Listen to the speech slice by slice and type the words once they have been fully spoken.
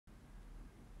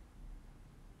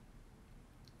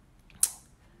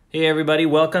Hey everybody,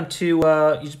 welcome to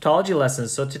Egyptology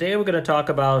lessons. So today we're going to talk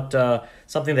about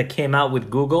something that came out with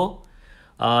Google.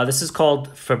 This is called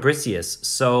Fabricius.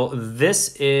 So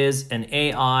this is an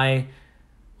AI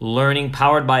learning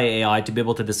powered by AI to be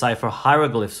able to decipher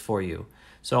hieroglyphs for you.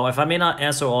 So if I may not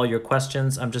answer all your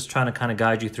questions, I'm just trying to kind of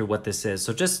guide you through what this is.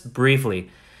 So just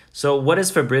briefly, so what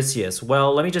is Fabricius?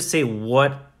 Well, let me just say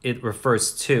what it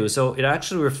refers to. So it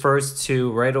actually refers to,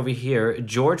 right over here,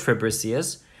 George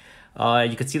Fabricius.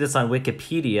 You can see this on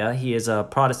Wikipedia. He is a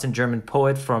Protestant German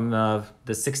poet from the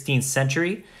 16th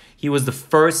century. He was the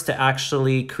first to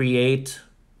actually create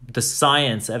the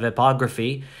science of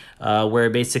epigraphy, where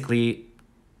basically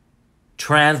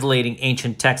translating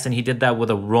ancient texts, and he did that with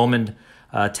a Roman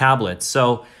tablet.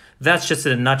 So that's just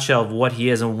in a nutshell of what he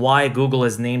is and why Google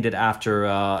has named it after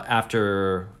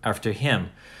him.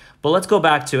 But let's go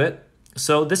back to it.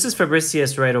 So this is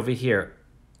Fabricius right over here.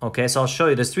 Okay, so I'll show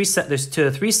you. There's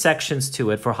three sections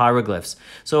to it for hieroglyphs.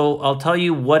 So I'll tell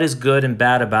you what is good and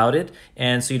bad about it,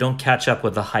 and so you don't catch up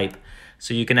with the hype.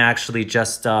 So you can actually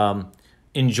just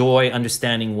enjoy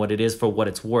understanding what it is for what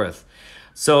it's worth.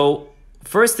 So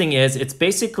first thing is, it's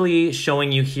basically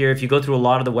showing you here, if you go through a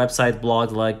lot of the website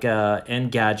blogs like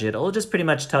Engadget, it'll just pretty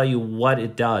much tell you what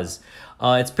it does.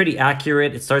 It's pretty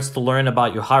accurate. It starts to learn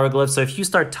about your hieroglyphs. So if you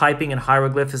start typing in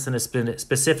hieroglyphs in a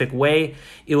specific way,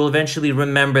 it will eventually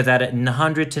remember that at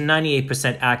 100 to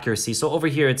 98% accuracy. So over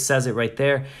here, it says it right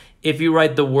there. If you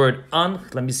write the word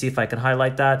Ankh, let me see if I can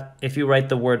highlight that. If you write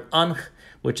the word Ankh,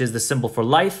 which is the symbol for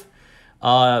life,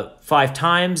 5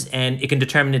 times, and it can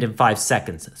determine it in 5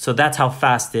 seconds. So that's how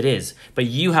fast it is. But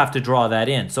you have to draw that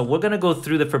in. So we're going to go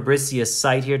through the Fabricius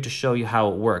site here to show you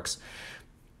how it works.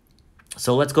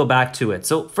 So let's go back to it.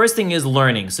 So first thing is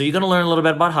learning. So you're going to learn a little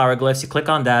bit about hieroglyphs. You click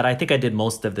on that. I think I did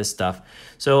most of this stuff.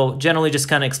 So generally just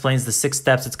kind of explains the 6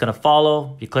 steps it's going to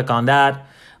follow. You click on that.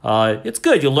 It's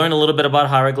good. You'll learn a little bit about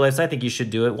hieroglyphs. I think you should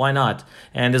do it. Why not?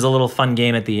 And there's a little fun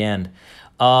game at the end.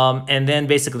 And then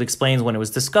basically explains when it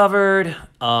was discovered,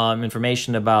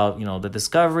 information about, the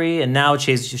discovery, and now it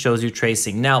shows you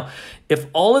tracing. Now, if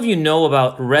all of you know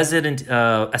about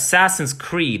Assassin's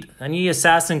Creed, any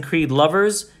Assassin's Creed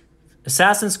lovers,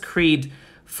 Assassin's Creed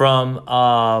from,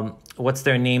 what's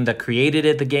their name that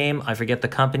created the game? I forget the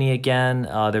company again.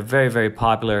 They're very, very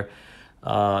popular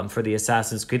for the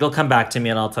Assassin's Creed. They'll come back to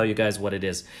me and I'll tell you guys what it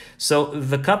is. So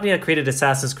the company that created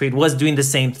Assassin's Creed was doing the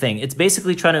same thing. It's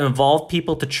basically trying to involve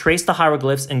people to trace the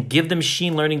hieroglyphs and give the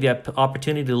machine learning the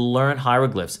opportunity to learn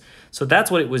hieroglyphs. So that's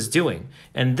what it was doing.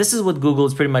 And this is what Google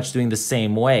is pretty much doing the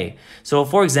same way. So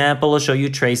for example, I'll show you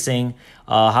tracing,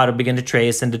 how to begin to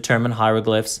trace and determine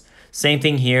hieroglyphs. Same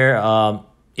thing here,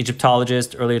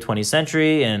 Egyptologist, earlier 20th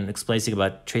century, and explaining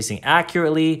about tracing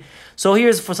accurately. So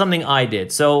here's for something I did.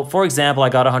 So for example, I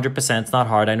got 100%. It's not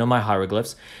hard. I know my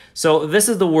hieroglyphs. So this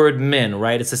is the word min,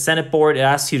 right? It's a Senate board. It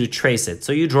asks you to trace it.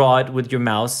 So you draw it with your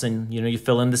mouse and, you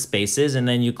fill in the spaces and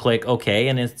then you click OK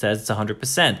and it says it's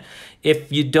 100%.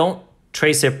 If you don't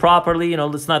trace it properly, it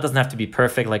doesn't have to be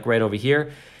perfect like right over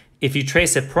here. If you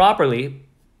trace it properly,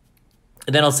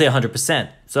 then I'll say 100%.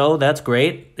 So that's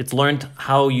great. It's learned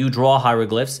how you draw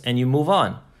hieroglyphs and you move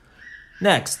on.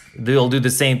 Next, they'll do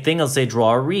the same thing. I'll say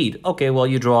draw a reed. Okay, well,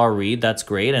 you draw a reed. That's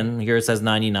great. And here it says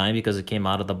 99 because it came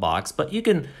out of the box. But you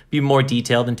can be more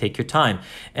detailed and take your time.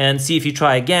 And see if you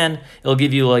try again, it'll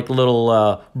give you like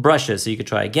little brushes. So you can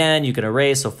try again. You can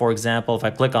erase. So for example, if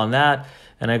I click on that,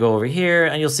 and I go over here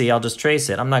and you'll see I'll just trace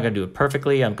it. I'm not going to do it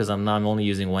perfectly because I'm only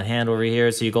using one hand over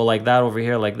here. So you go like that over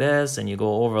here like this and you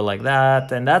go over like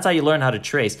that. And that's how you learn how to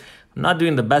trace. I'm not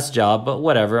doing the best job, but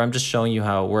whatever. I'm just showing you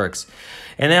how it works.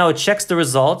 And now it checks the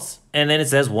results and then it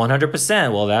says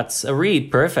 100%. Well, that's a read.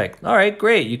 Perfect. All right,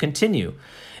 great. You continue.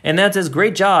 And that says,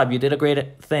 great job, you did a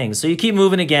great thing. So you keep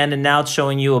moving again, and now it's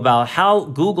showing you about how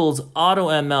Google's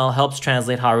AutoML helps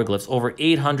translate hieroglyphs, over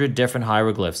 800 different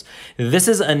hieroglyphs. This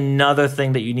is another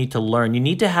thing that you need to learn. You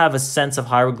need to have a sense of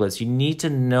hieroglyphs. You need to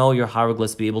know your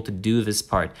hieroglyphs to be able to do this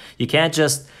part. You can't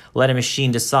just let a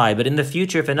machine decide. But in the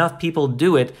future, if enough people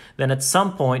do it, then at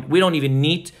some point, we don't even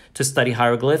need to study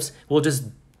hieroglyphs. We'll just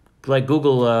like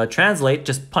Google Translate,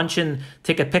 just punch in,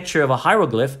 take a picture of a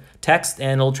hieroglyph text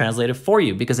and it'll translate it for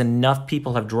you because enough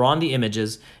people have drawn the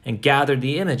images and gathered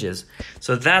the images.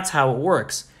 So that's how it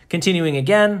works. Continuing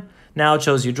again, now it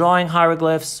shows you drawing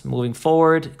hieroglyphs, moving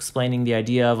forward, explaining the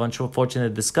idea of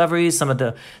unfortunate discoveries. Some of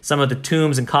the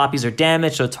tombs and copies are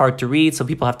damaged, so it's hard to read, so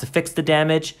people have to fix the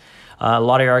damage. A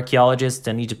lot of archaeologists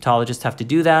and Egyptologists have to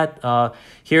do that.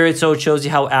 Here it shows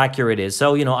you how accurate it is.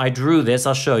 So, I drew this.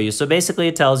 I'll show you. So basically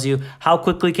it tells you how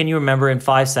quickly can you remember in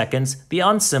 5 seconds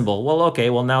the symbol. Well, okay,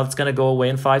 well now it's going to go away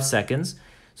in 5 seconds.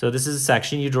 So this is a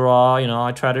section you draw. You know,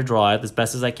 I try to draw it as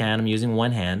best as I can. I'm using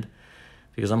one hand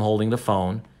because I'm holding the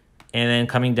phone. And then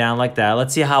coming down like that.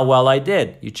 Let's see how well I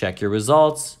did. You check your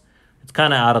results. It's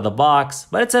kind of out of the box,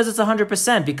 but it says it's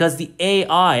 100% because the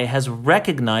AI has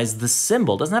recognized the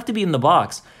symbol. It doesn't have to be in the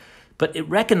box, but it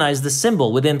recognized the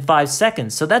symbol within 5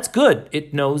 seconds. So that's good.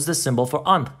 It knows the symbol for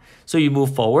ant. So you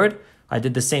move forward. I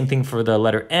did the same thing for the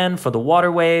letter N for the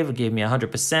water wave. It gave me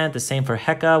 100%. The same for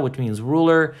heka, which means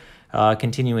ruler.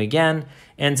 Continuing again.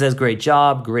 N says, great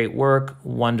job, great work,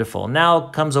 wonderful. Now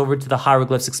comes over to the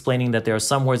hieroglyphs explaining that there are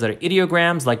some words that are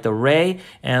ideograms like the ray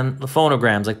and the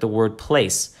phonograms like the word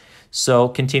place. So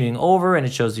continuing over, and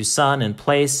it shows you sun and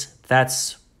place.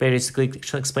 That's basically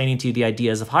explaining to you the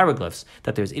ideas of hieroglyphs,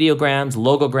 that there's ideograms,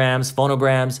 logograms,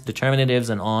 phonograms, determinatives,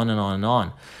 and on and on and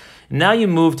on. Now you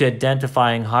move to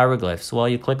identifying hieroglyphs. Well,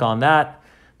 you click on that.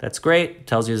 That's great. It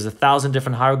tells you there's 1,000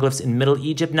 different hieroglyphs in Middle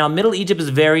Egypt. Now, Middle Egypt is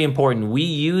very important. We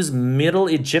use Middle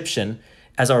Egyptian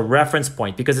as our reference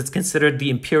point because it's considered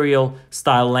the imperial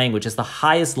style language. It's the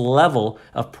highest level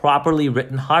of properly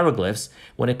written hieroglyphs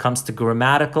when it comes to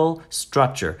grammatical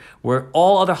structure, where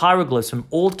all other hieroglyphs from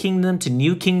Old Kingdom to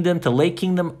New Kingdom to Late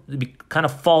Kingdom kind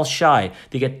of fall shy.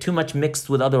 They get too much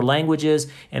mixed with other languages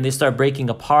and they start breaking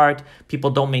apart. People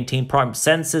don't maintain proper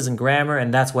sentences and grammar,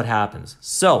 and that's what happens.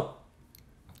 So,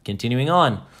 continuing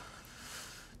on.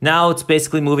 Now it's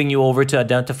basically moving you over to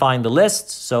identifying the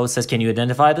list. So it says, can you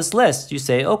identify this list? You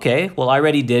say, okay, well, I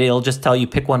already did it. It'll just tell you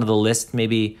pick one of the list.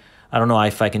 Maybe, I don't know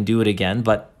if I can do it again,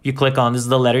 but you click on, this is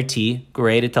the letter T.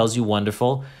 Great, it tells you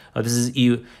wonderful. This is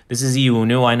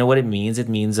Iunu. I know what it means. It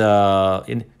means,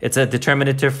 it's a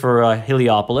determinative for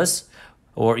Heliopolis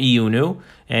or Iunu.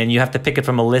 And you have to pick it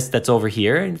from a list that's over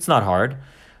here. It's not hard.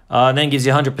 Then it gives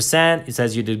you 100%. It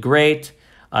says you did great.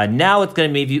 Now it's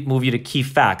going to move you to key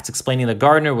facts, explaining that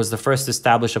Gardner was the first to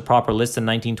establish a proper list in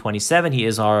 1927. He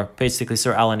is our, basically,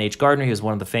 Sir Alan H. Gardner. He was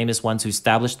one of the famous ones who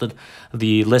established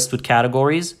the list with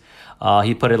categories.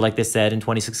 He put it, like they said, in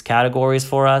 26 categories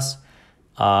for us.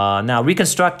 Now,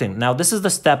 reconstructing. Now, this is the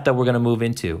step that we're going to move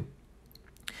into.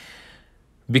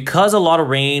 Because a lot of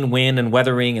rain, wind, and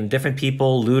weathering and different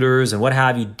people, looters, and what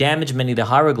have you, damage many of the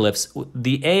hieroglyphs,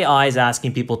 the AI is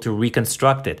asking people to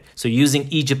reconstruct it. So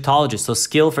using Egyptologists, so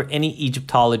skill for any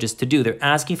Egyptologist to do. They're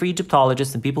asking for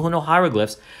Egyptologists and people who know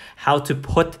hieroglyphs how to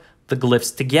put the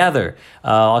glyphs together.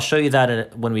 I'll show you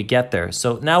that when we get there.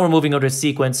 So now we're moving over to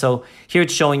sequence. So here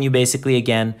it's showing you basically,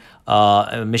 again,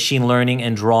 machine learning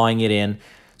and drawing it in.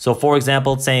 So for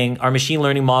example, it's saying our machine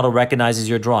learning model recognizes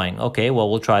your drawing. Okay, well,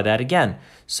 we'll try that again.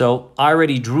 So I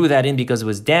already drew that in because it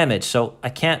was damaged. So I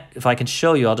can't, if I can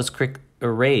show you, I'll just click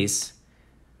erase.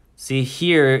 See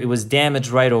here, it was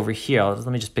damaged right over here. Let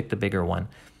me just pick the bigger one,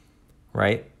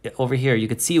 right? Over here, you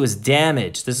could see it was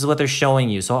damaged. This is what they're showing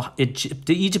you. So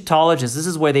the Egyptologists, this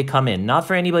is where they come in. Not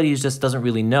for anybody who just doesn't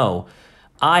really know.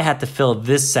 I had to fill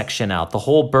this section out, the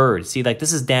whole bird. See, like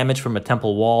this is damage from a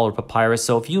temple wall or papyrus.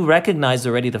 So if you recognize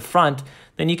already the front,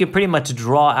 then you can pretty much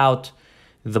draw out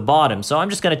the bottom. So I'm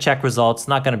just going to check results. It's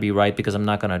not going to be right because I'm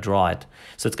not going to draw it.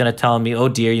 So it's going to tell me, oh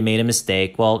dear, you made a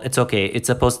mistake. Well, it's okay. It's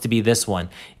supposed to be this one.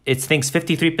 It thinks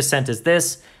 53% is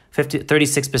this,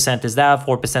 36% is that,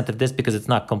 4% of this because it's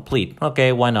not complete.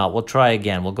 Okay, why not? We'll try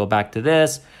again. We'll go back to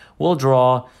this. We'll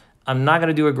draw. I'm not going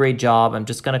to do a great job. I'm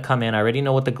just going to come in. I already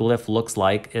know what the glyph looks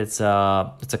like. It's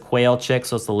a quail chick,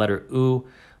 so it's the letter U.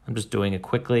 I'm just doing it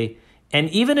quickly.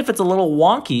 And even if it's a little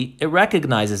wonky, it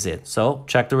recognizes it. So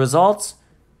check the results.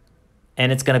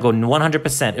 And it's going to go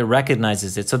 100%. It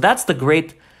recognizes it. So that's the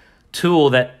great tool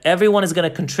that everyone is going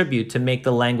to contribute to make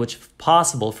the language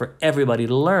possible for everybody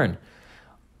to learn.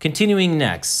 Continuing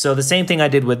next. So the same thing I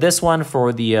did with this one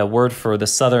for the word for the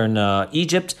southern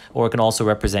Egypt, or it can also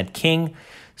represent king.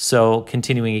 So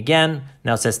continuing again.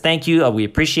 Now it says, thank you. We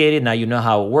appreciate it. Now you know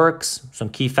how it works. Some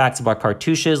key facts about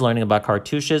cartouches, learning about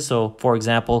cartouches. So for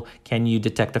example, can you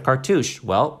detect a cartouche?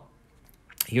 Well,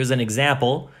 here's an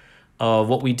example of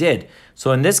what we did.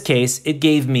 So in this case, it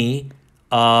gave me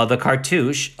the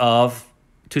cartouche of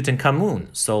Tutankhamun.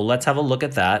 So let's have a look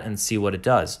at that and see what it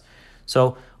does.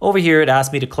 So over here, it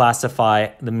asked me to classify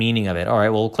the meaning of it. All right,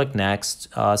 well, we'll click next.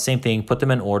 Same thing, put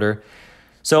them in order.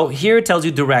 So here it tells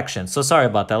you direction. So sorry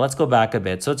about that. Let's go back a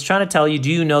bit. So it's trying to tell you, do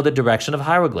you know the direction of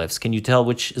hieroglyphs? Can you tell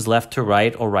which is left to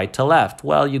right or right to left?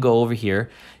 Well, you go over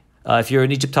here. If you're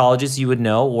an Egyptologist, you would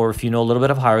know, or if you know a little bit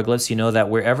of hieroglyphs, you know that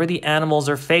wherever the animals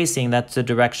are facing, that's the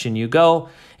direction you go,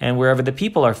 and wherever the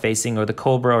people are facing, or the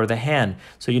cobra or the hand.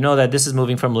 So you know that this is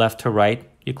moving from left to right.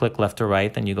 You click left to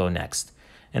right, then you go next.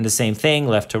 And the same thing,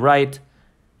 left to right,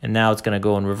 and now it's going to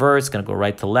go in reverse. It's going to go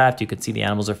right to left. You can see the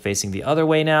animals are facing the other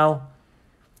way now.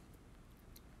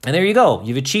 And there you go.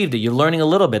 You've achieved it. You're learning a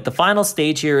little bit. The final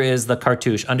stage here is the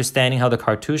cartouche, understanding how the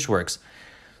cartouche works.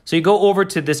 So you go over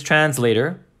to this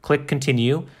translator, click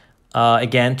continue.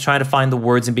 Again, trying to find the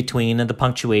words in between and the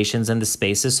punctuations and the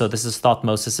spaces. So this is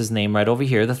Thothmoses' name right over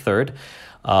here, the third.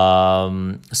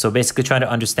 So basically trying to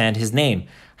understand his name.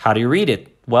 How do you read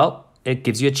it? Well, it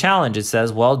gives you a challenge. It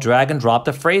says, well, drag and drop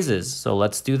the phrases. So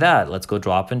let's do that. Let's go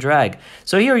drop and drag.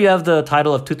 So here you have the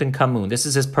title of Tutankhamun. This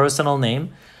is his personal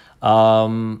name.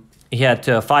 He had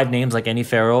 5 names like any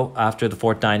pharaoh after the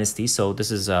 4th dynasty. So this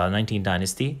is 19th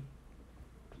dynasty.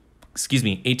 Excuse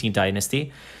me, 18th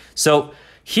dynasty. So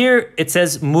here it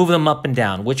says move them up and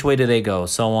down. Which way do they go?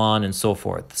 So on and so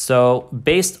forth. So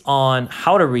based on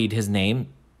how to read his name,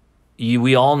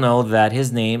 we all know that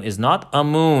his name is not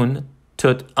Amun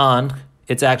Tut Ankh.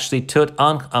 It's actually Tut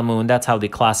Ankh Amun. That's how they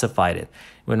classified it.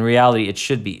 When in reality, it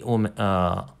should be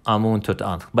Amun Tut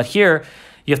Ankh. But here,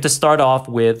 you have to start off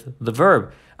with the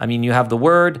verb. I mean, you have the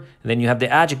word, and then you have the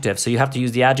adjective. So you have to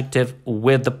use the adjective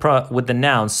with the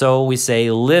noun. So we say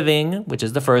living, which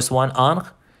is the first one, Ankh,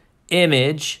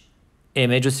 image,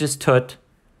 which is Tut,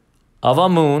 of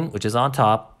Amun, which is on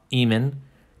top, Iman,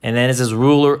 and then it says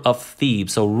ruler of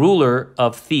Thebes. So ruler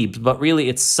of Thebes, but really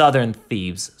it's southern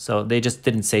Thebes. So they just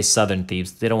didn't say southern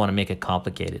Thebes. They don't want to make it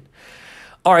complicated.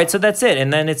 All right, so that's it.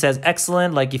 And then it says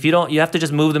excellent. Like if you don't, you have to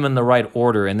just move them in the right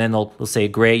order. And then they'll say,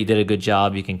 great, you did a good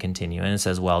job. You can continue. And it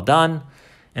says, well done.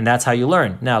 And that's how you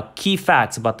learn. Now, key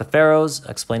facts about the pharaohs,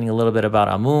 explaining a little bit about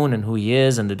Amun and who he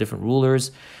is and the different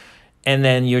rulers. And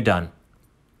then you're done.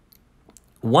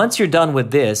 Once you're done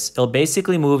with this, it'll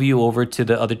basically move you over to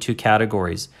the other 2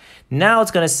 categories. Now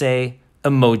it's going to say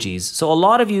emojis. So a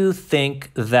lot of you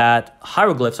think that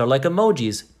hieroglyphs are like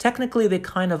emojis. Technically, they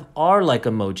kind of are like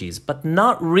emojis, but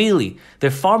not really.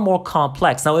 They're far more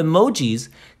complex. Now, emojis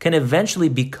can eventually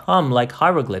become like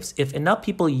hieroglyphs if enough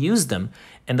people use them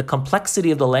and the complexity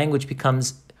of the language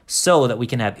becomes so that we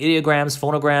can have ideograms,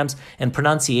 phonograms, and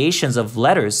pronunciations of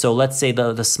letters. So let's say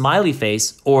the smiley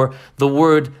face or the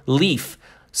word leaf.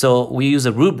 So we use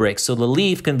a rubric. So the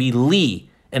leaf can be Lee.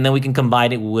 And then we can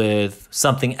combine it with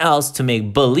something else to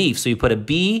make belief. So you put a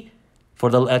B for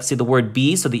let's say the word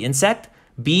bee, so the insect,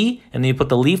 B, and then you put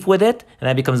the leaf with it, and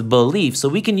that becomes belief. So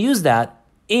we can use that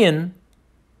in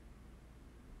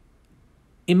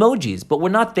emojis, but we're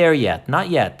not there yet. Not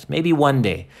yet. Maybe one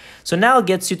day. So now it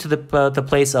gets you to the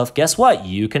place of, guess what?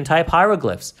 You can type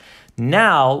hieroglyphs.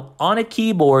 Now, on a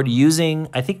keyboard using,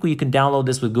 I think you can download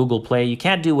this with Google Play. You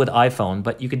can't do it with iPhone,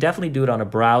 but you can definitely do it on a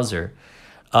browser.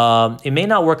 It may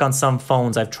not work on some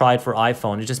phones. I've tried for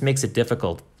iPhone. It just makes it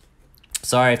difficult.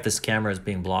 Sorry if this camera is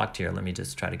being blocked here. Let me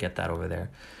just try to get that over there.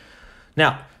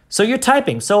 Now, so you're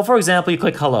typing. So for example, you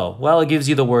click hello. Well, it gives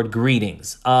you the word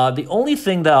greetings. The only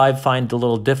thing that I find a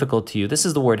little difficult to you, this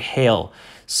is the word hail.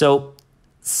 So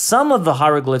some of the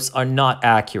hieroglyphs are not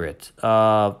accurate.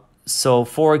 So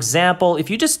for example, if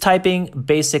you're just typing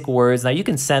basic words, now you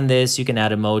can send this, you can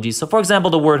add emojis. So for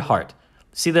example, the word heart.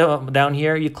 See down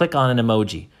here, you click on an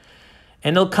emoji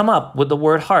and it'll come up with the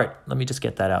word heart. Let me just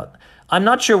get that out. I'm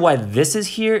not sure why this is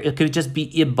here. It could just be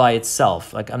it by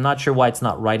itself. Like I'm not sure why it's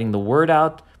not writing the word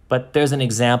out, but there's an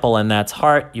example and that's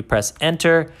heart. You press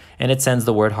enter and it sends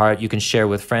the word heart. You can share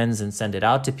with friends and send it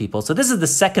out to people. So this is the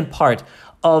second part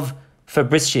of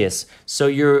Fabricius. So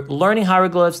you're learning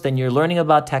hieroglyphs, then you're learning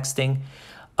about texting.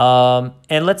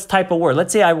 And let's type a word.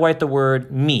 Let's say I write the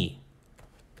word me.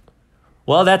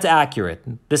 Well, that's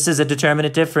accurate. This is a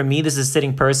determinative for me. This is a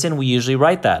sitting person. We usually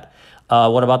write that.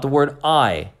 What about the word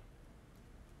I?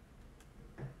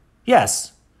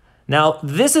 Yes. Now,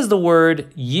 this is the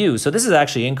word you. So this is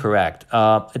actually incorrect.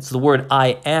 It's the word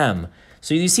I am.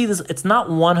 So you see this, it's not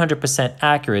 100%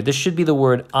 accurate. This should be the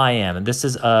word I am. And this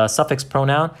is a suffix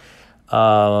pronoun.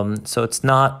 So it's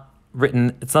not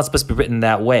supposed to be written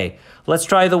that way. Let's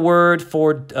try the word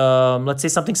for, let's say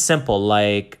something simple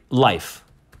like life.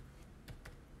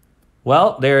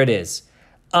 Well, there it is.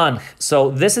 Ankh.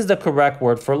 So this is the correct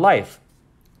word for life.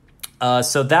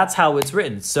 So that's how it's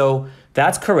written. So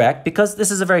that's correct because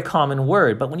this is a very common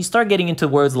word. But when you start getting into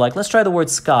words like, let's try the word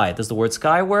sky. Does the word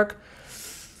sky work?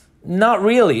 Not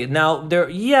really. Now,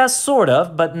 yes, sort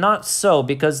of, but not so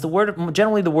because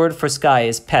generally the word for sky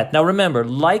is pet. Now remember,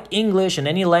 like English in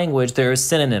any language, there are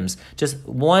synonyms. Just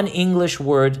one English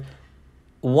word,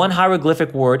 one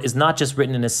hieroglyphic word is not just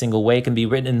written in a single way. It can be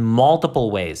written in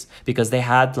multiple ways because they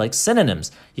had like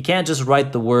synonyms. You can't just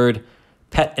write the word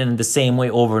pet in the same way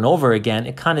over and over again.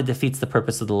 It kind of defeats the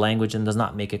purpose of the language and does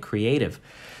not make it creative.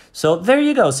 So there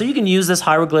you go. So you can use this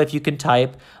hieroglyph. You can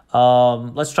type.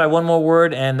 Let's try one more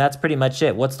word, and that's pretty much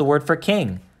it. What's the word for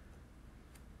king?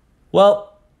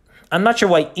 Well, I'm not sure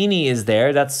why ini is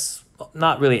there. That's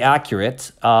not really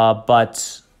accurate,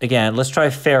 but again, let's try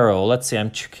Pharaoh. Let's see,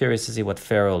 I'm curious to see what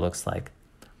Pharaoh looks like.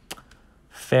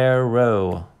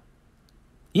 Pharaoh.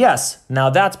 Yes, now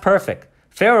that's perfect.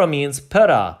 Pharaoh means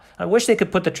Pera. I wish they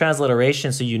could put the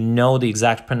transliteration so you know the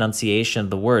exact pronunciation of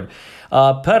the word.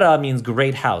 Pera means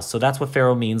great house. So that's what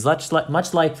Pharaoh means.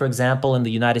 Much like, for example, in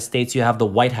the United States, you have the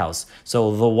White House.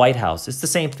 So the White House, it's the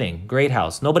same thing. Great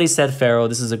house. Nobody said Pharaoh.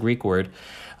 This is a Greek word,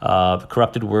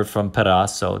 corrupted word from Pera.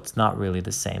 So it's not really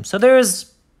the same. So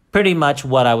there's pretty much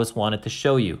what I wanted to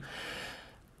show you.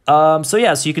 So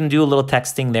yeah, so you can do a little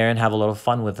texting there and have a little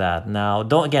fun with that. Now,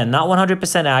 again, not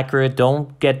 100% accurate.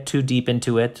 Don't get too deep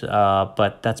into it,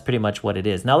 but that's pretty much what it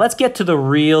is. Now, let's get to the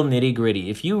real nitty gritty.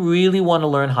 If you really want to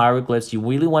learn hieroglyphs, you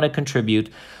really want to contribute,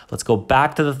 let's go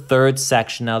back to the third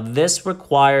section. Now, this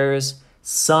requires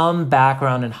some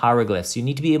background in hieroglyphs. You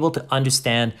need to be able to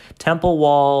understand temple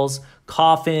walls,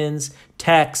 coffins,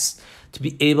 texts, to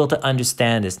be able to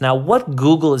understand this. Now, what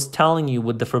Google is telling you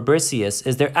with the Fabricius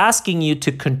is they're asking you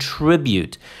to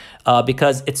contribute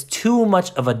because it's too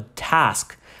much of a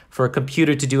task for a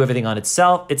computer to do everything on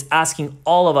itself. It's asking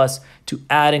all of us to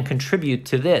add and contribute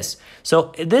to this.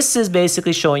 So this is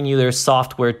basically showing you their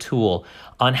software tool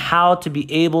on how to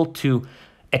be able to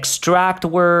extract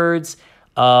words.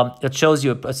 It shows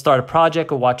you start a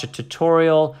project or watch a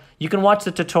tutorial. You can watch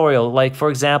the tutorial. Like,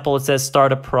 for example, it says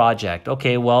start a project.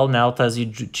 Okay, well, now it tells you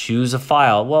choose a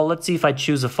file. Well, let's see if I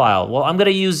choose a file. Well, I'm going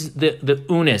to use the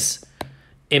Unis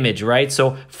image, right?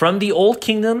 So from the Old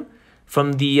Kingdom,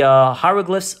 from the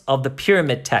hieroglyphs of the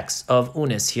pyramid text of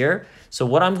Unis here. So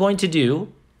what I'm going to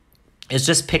do is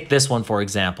just pick this one, for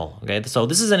example. Okay, so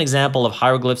this is an example of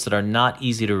hieroglyphs that are not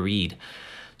easy to read.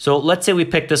 So let's say we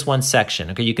pick this one section.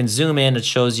 Okay, you can zoom in. It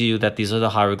shows you that these are the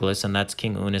hieroglyphs, and that's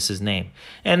King Unis's name.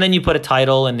 And then you put a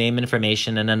title and name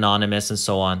information and anonymous and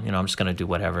so on. You know, I'm just going to do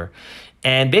whatever.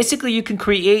 And basically, you can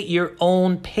create your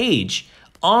own page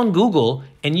on Google,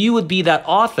 and you would be that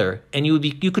author, and you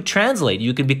could translate.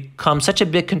 You could become such a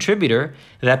big contributor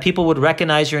that people would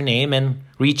recognize your name and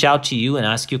reach out to you and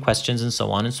ask you questions and so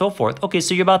on and so forth. Okay,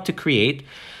 so you're about to create.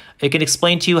 It can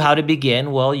explain to you how to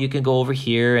begin. Well, you can go over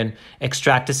here and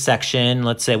extract a section.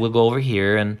 Let's say we'll go over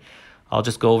here, and I'll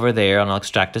just go over there and I'll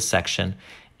extract a section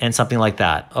and something like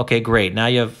that. Okay, great. Now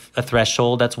you have a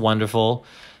threshold. That's wonderful.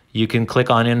 You can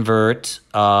click on invert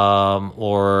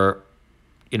or,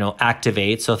 you know,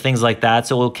 activate. So things like that.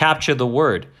 So we'll capture the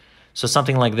word. So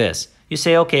something like this. You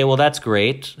say, okay, well, that's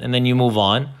great. And then you move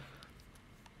on.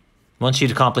 Once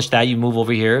you've accomplished that, you move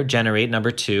over here, generate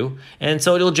number 2. And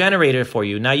so it'll generate it for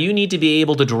you. Now, you need to be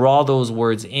able to draw those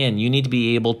words in. You need to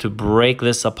be able to break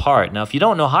this apart. Now, if you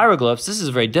don't know hieroglyphs, this is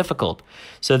very difficult.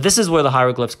 So this is where the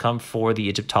hieroglyphs come for the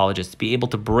Egyptologists, to be able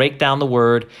to break down the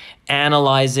word,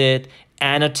 analyze it,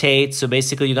 annotate. So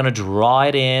basically, you're going to draw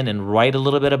it in and write a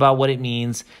little bit about what it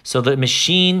means. So the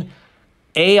machine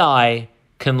AI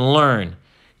can learn.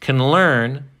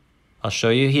 I'll show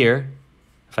you here.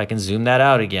 If I can zoom that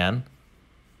out again.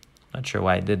 Not sure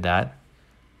why I did that.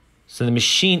 So the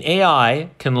machine AI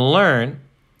can learn.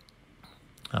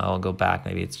 I'll go back.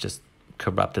 Maybe it's just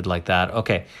corrupted like that.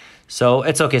 Okay. So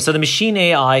it's okay. So the machine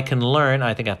AI can learn.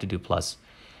 I think I have to do plus.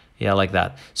 Yeah, like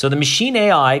that. So the machine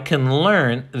AI can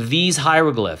learn these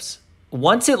hieroglyphs.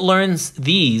 Once it learns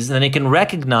these, then it can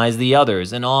recognize the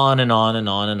others, and on and on and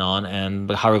on and on. And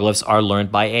the hieroglyphs are learned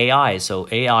by AI. So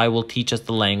AI will teach us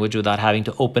the language without having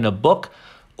to open a book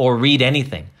or read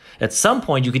anything. At some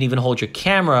point, you can even hold your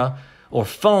camera or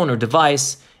phone or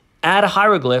device, add a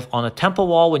hieroglyph on a temple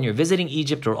wall when you're visiting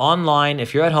Egypt, or online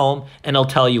if you're at home, and it'll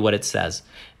tell you what it says,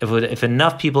 if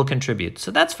enough people contribute.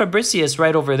 So that's Fabricius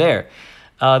right over there.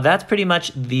 That's pretty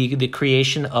much the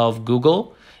creation of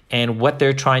Google and what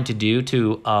they're trying to do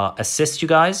to assist you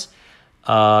guys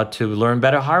to learn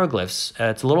better hieroglyphs.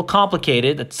 It's a little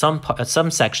complicated at some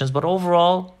sections, but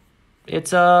overall,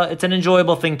 it's an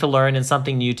enjoyable thing to learn and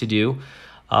something new to do.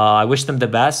 I wish them the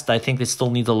best. I think this still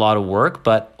needs a lot of work,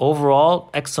 but overall,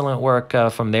 excellent work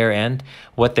from their end,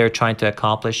 what they're trying to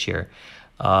accomplish here.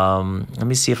 Let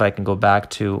me see if I can go back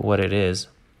to what it is.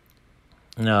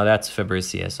 No, that's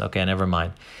Fabricius. Okay, never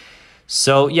mind.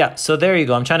 So yeah, so there you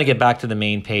go. I'm trying to get back to the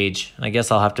main page. I guess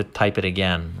I'll have to type it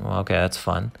again. Well, okay, that's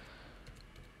fun.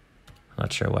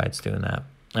 Not sure why it's doing that.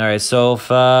 All right, so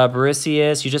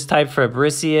Fabricius, you just type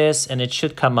Fabricius and it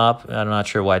should come up. I'm not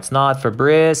sure why it's not.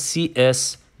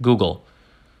 Fabricius, Google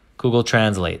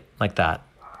Translate, like that.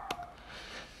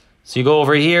 So you go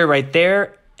over here, right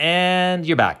there, and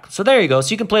you're back. So there you go. So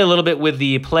you can play a little bit with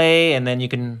the play, and then you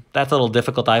can, that's a little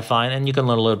difficult, I find, and you can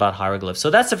learn a little about hieroglyphs.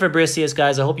 So that's the Fabricius,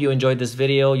 guys. I hope you enjoyed this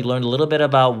video. You learned a little bit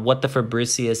about what the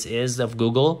Fabricius is of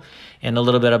Google and a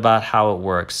little bit about how it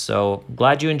works. So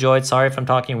glad you enjoyed. Sorry if I'm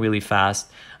talking really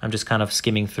fast. I'm just kind of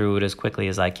skimming through it as quickly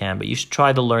as I can, but you should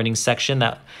try the learning section.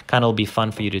 That kind of will be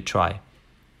fun for you to try.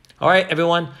 All right,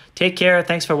 everyone, take care.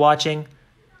 Thanks for watching.